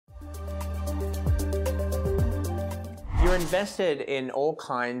invested in all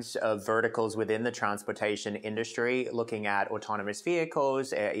kinds of verticals within the transportation industry, looking at autonomous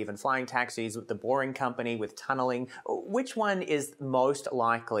vehicles, even flying taxis, with the Boring Company, with tunneling. Which one is most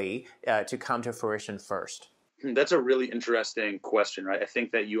likely to come to fruition first? That's a really interesting question, right? I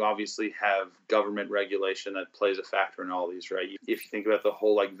think that you obviously have government regulation that plays a factor in all these, right? If you think about the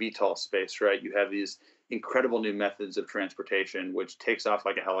whole like VTOL space, right, you have these incredible new methods of transportation, which takes off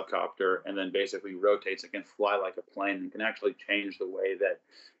like a helicopter and then basically rotates and can fly like a plane and can actually change the way that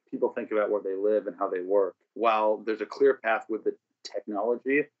people think about where they live and how they work. While there's a clear path with the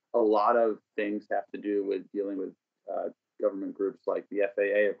technology, a lot of things have to do with dealing with government groups like the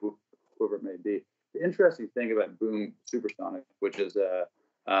FAA or whoever it may be. The interesting thing about Boom Supersonic, which is a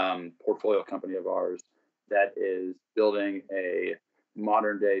portfolio company of ours that is building a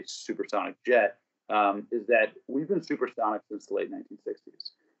modern day supersonic jet, is that we've been supersonic since the late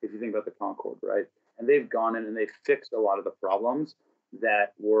 1960s. If you think about the Concorde, right? And they've gone in and they've fixed a lot of the problems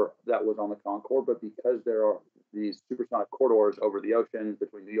that was on the Concorde, but because there are these supersonic corridors over the oceans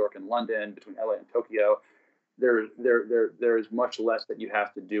between New York and London, between LA and Tokyo, there is much less that you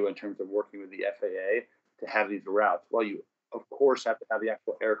have to do in terms of working with the FAA to have these routes. Well, you of course have to have the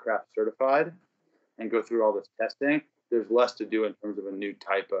actual aircraft certified and go through all this testing. There's less to do in terms of a new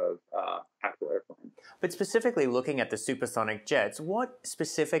type of actual airplane. But specifically looking at the supersonic jets, what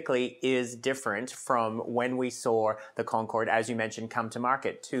specifically is different from when we saw the Concorde, as you mentioned, come to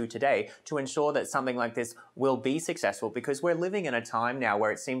market to today to ensure that something like this will be successful? Because we're living in a time now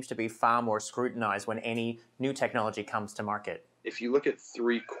where it seems to be far more scrutinized when any new technology comes to market. If you look at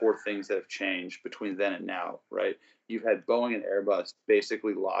three core things that have changed between then and now, right? You've had Boeing and Airbus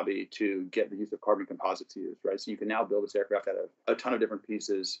basically lobby to get the use of carbon composites used, right? So you can now build this aircraft out of a ton of different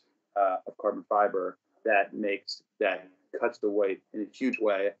pieces of carbon fiber that cuts the weight in a huge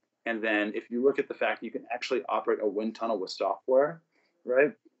way. And then if you look at the fact you can actually operate a wind tunnel with software,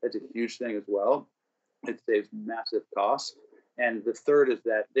 right? That's a huge thing as well. It saves massive costs. And the third is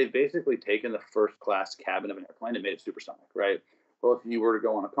that they've basically taken the first class cabin of an airplane and made it supersonic, right? Well, if you were to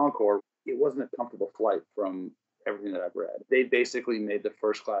go on a Concorde, it wasn't a comfortable flight from everything that I've read. They basically made the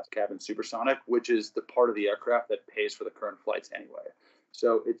first class cabin supersonic, which is the part of the aircraft that pays for the current flights anyway.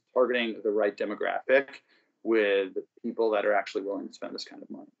 So it's targeting the right demographic with people that are actually willing to spend this kind of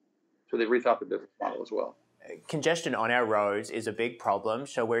money. So they've rethought the business model as well. Congestion on our roads is a big problem,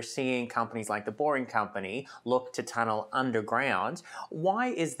 so we're seeing companies like the Boring Company look to tunnel underground. Why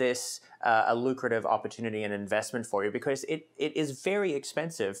is this a lucrative opportunity and investment for you? Because it is very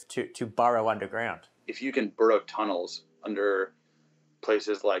expensive to burrow underground. If you can burrow tunnels under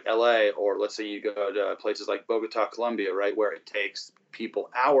places like LA, or let's say you go to places like Bogota, Colombia, right, where it takes people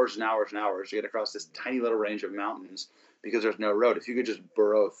hours and hours and hours to get across this tiny little range of mountains because there's no road. If you could just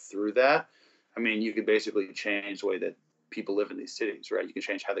burrow through that, I mean, you could basically change the way that people live in these cities, right? You can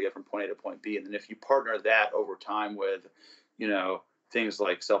change how they get from point A to point B. And then if you partner that over time with, things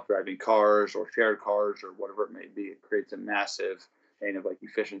like self-driving cars or shared cars or whatever it may be, it creates a massive chain of like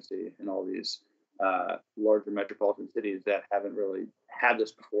efficiency in all these larger metropolitan cities that haven't really had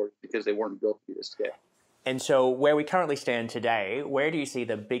this before because they weren't built to be this scale. And so where we currently stand today, where do you see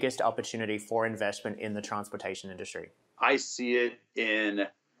the biggest opportunity for investment in the transportation industry? I see it in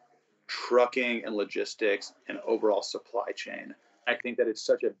trucking and logistics and overall supply chain. I think that it's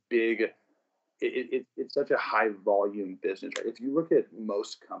such a big, it's such a high volume business. Right? If you look at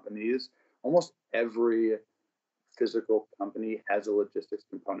most companies, almost every physical company has a logistics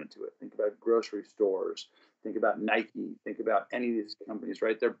component to it. Think about grocery stores, think about Nike, think about any of these companies,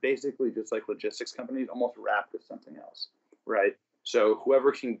 right? They're basically just like logistics companies, almost wrapped with something else, right? So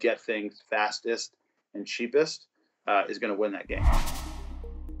whoever can get things fastest and cheapest is going to win that game.